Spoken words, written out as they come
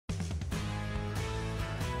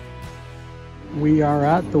We are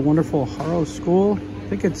at the wonderful Harrow School. I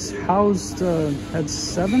think it's housed, had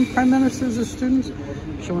 7 prime ministers as students,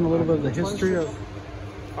 showing a little bit of the history of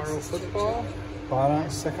Harrow football. Bottom,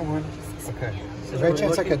 second one. Okay. Is there any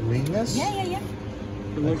chance I could read this? Yeah.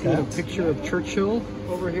 We're looking at a picture of Churchill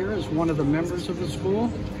over here as one of the members of the school.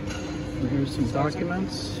 And here's some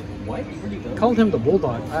documents. Called him the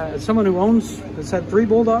Bulldog. As someone who has had 3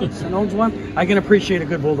 Bulldogs and owns one, I can appreciate a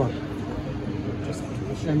good Bulldog.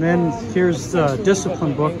 And then here's the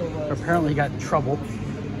discipline book. Apparently he got in trouble.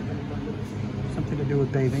 Something to do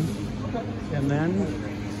with bathing. And then,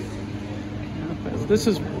 this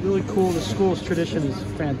is really cool. The school's tradition is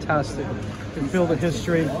fantastic. You can feel the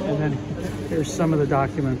history. And then here's some of the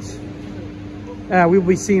documents. We will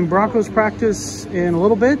be seeing Broncos practice in a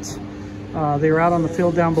little bit. They were out on the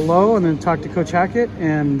field down below, and then talked to Coach Hackett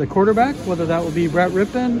and the quarterback, whether that will be Brett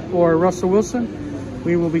Rippon or Russell Wilson.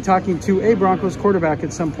 We will be talking to a Broncos quarterback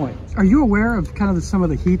at some point. Are you aware of kind of some of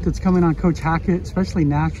the heat that's coming on Coach Hackett, especially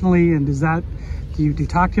nationally? And do you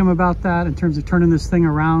talk to him about that in terms of turning this thing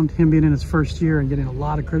around, him being in his first year and getting a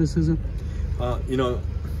lot of criticism?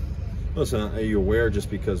 Listen, are you aware just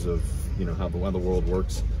because of how the world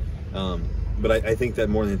works? But I think that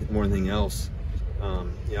more than anything else,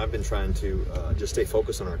 I've been trying to just stay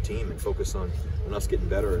focused on our team and focus on us getting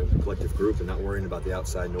better as a collective group and not worrying about the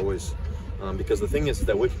outside noise. Because the thing is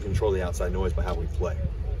that we can control the outside noise by how we play.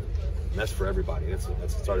 And that's for everybody. That's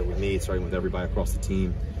started with me, starting with everybody across the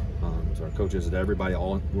team. So our coaches and everybody,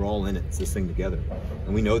 we're all in it. It's this thing together.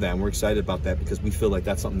 And we know that, and we're excited about that because we feel like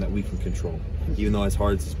that's something that we can control. Even though as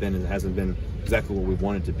hard as it's been and it hasn't been exactly what we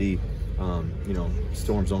wanted to be,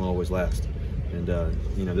 storms don't always last. And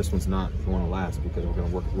this one's not going to last because we're going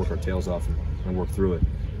to work our tails off and work through it.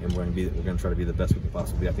 And we're going to try to be the best we can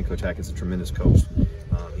possibly be. I think Coach Hackett's a tremendous coach.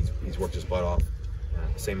 He's worked his butt off.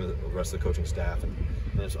 Same as the rest of the coaching staff. And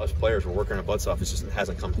as us players, we're working our butts off. It just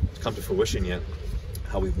hasn't come to fruition yet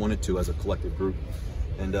how we want it to as a collective group.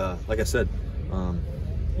 And like I said,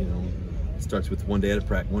 it starts with one day at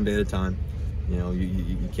a time.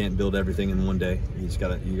 You can't build everything in one day. You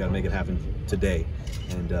gotta make it happen today,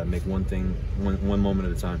 and make one thing one moment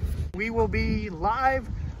at a time. We will be live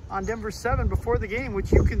on Denver7 before the game,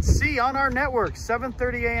 which you can see on our network,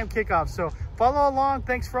 7:30 a.m. kickoff. So follow along.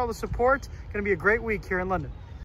 Thanks for all the support. Going to be a great week here in London.